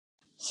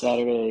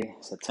Saturday,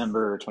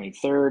 September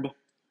 23rd.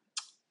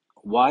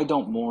 Why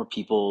don't more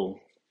people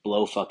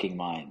blow fucking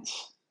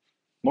minds?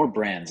 More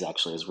brands,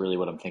 actually, is really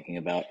what I'm thinking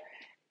about.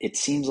 It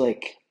seems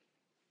like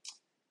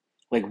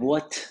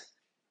what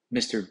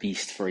Mr.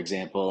 Beast, for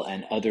example,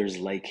 and others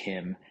like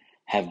him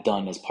have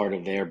done as part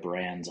of their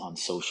brands on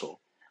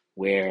social,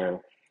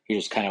 where you're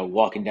just kind of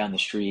walking down the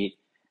street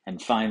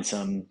and find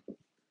some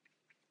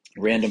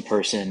random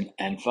person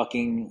and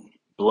fucking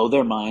blow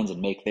their minds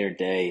and make their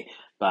day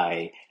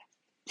by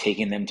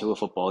taking them to a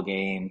football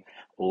game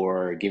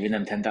or giving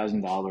them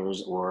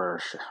 $10,000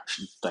 or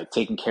like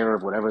taking care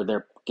of whatever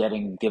they're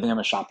getting, giving them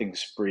a shopping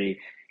spree,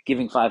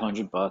 giving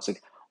 $500,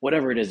 like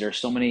whatever it is. There's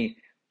so many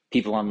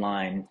people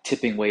online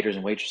tipping waiters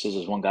and waitresses.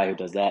 There's one guy who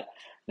does that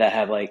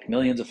have like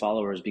millions of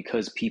followers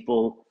because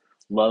people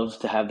love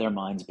to have their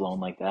minds blown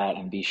like that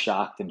and be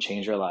shocked and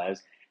change their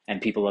lives, and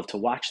people love to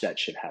watch that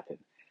shit happen.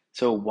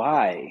 So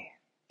why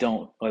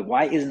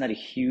isn't that a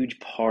huge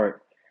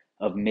part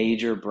of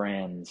major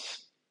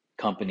brands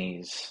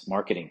companies'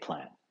 marketing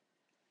plan?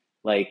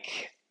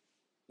 Like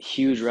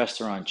huge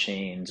restaurant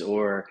chains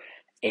or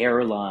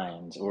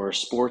airlines or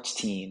sports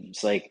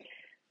teams, like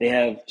they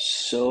have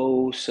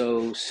so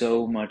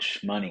much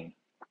money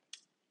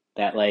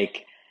that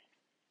like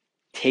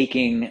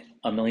taking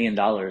 $1 million,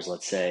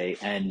 let's say,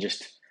 and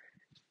just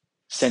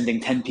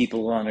sending 10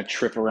 people on a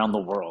trip around the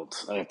world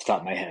off the top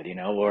of my head,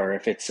 or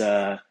if it's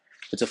a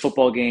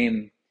football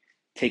game,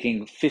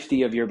 taking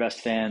 50 of your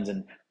best fans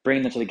and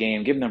bringing them to the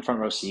game, giving them front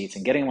row seats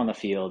and getting them on the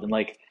field, and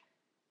like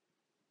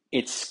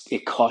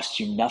it costs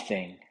you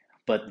nothing,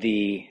 but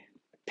the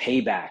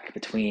payback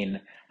between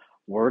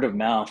word of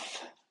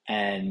mouth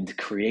and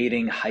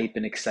creating hype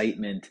and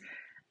excitement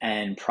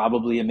and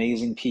probably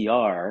amazing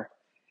PR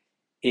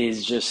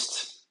is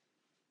just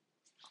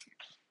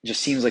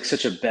seems like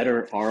such a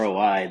better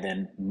ROI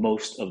than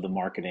most of the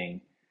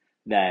marketing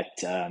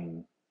that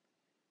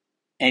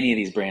any of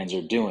these brands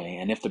are doing.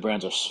 And if the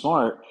brands are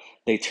smart,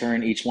 they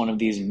turn each one of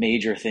these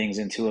major things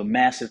into a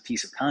massive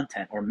piece of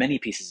content or many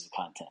pieces of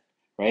content,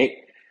 right?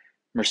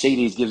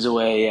 Mercedes gives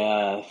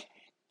away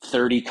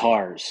 30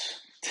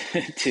 cars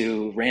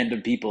to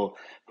random people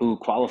who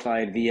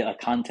qualified via a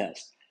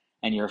contest.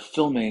 And you're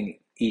filming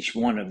each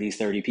one of these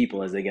 30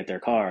 people as they get their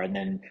car and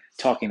then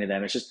talking to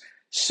them. It's just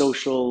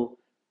social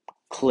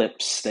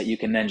clips that you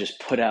can then just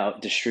put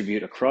out,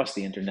 distribute across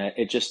the internet.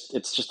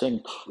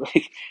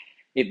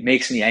 It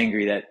makes me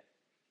angry that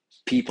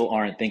people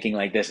aren't thinking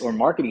like this, or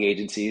marketing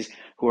agencies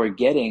who are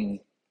getting,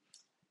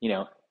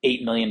 $8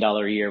 million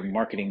a year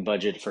marketing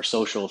budget for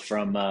social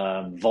from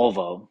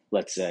Volvo,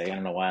 let's say. I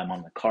don't know why I'm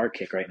on the car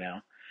kick right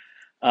now,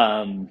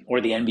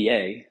 or the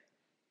NBA.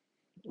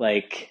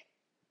 Like,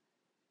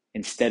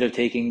 instead of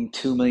taking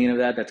 2 million of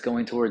that's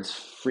going towards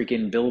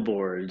freaking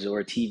billboards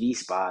or TV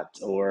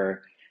spots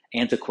or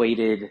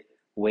antiquated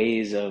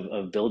ways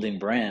of building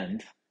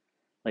brand,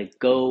 like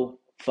go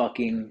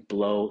fucking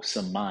blow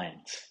some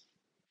minds.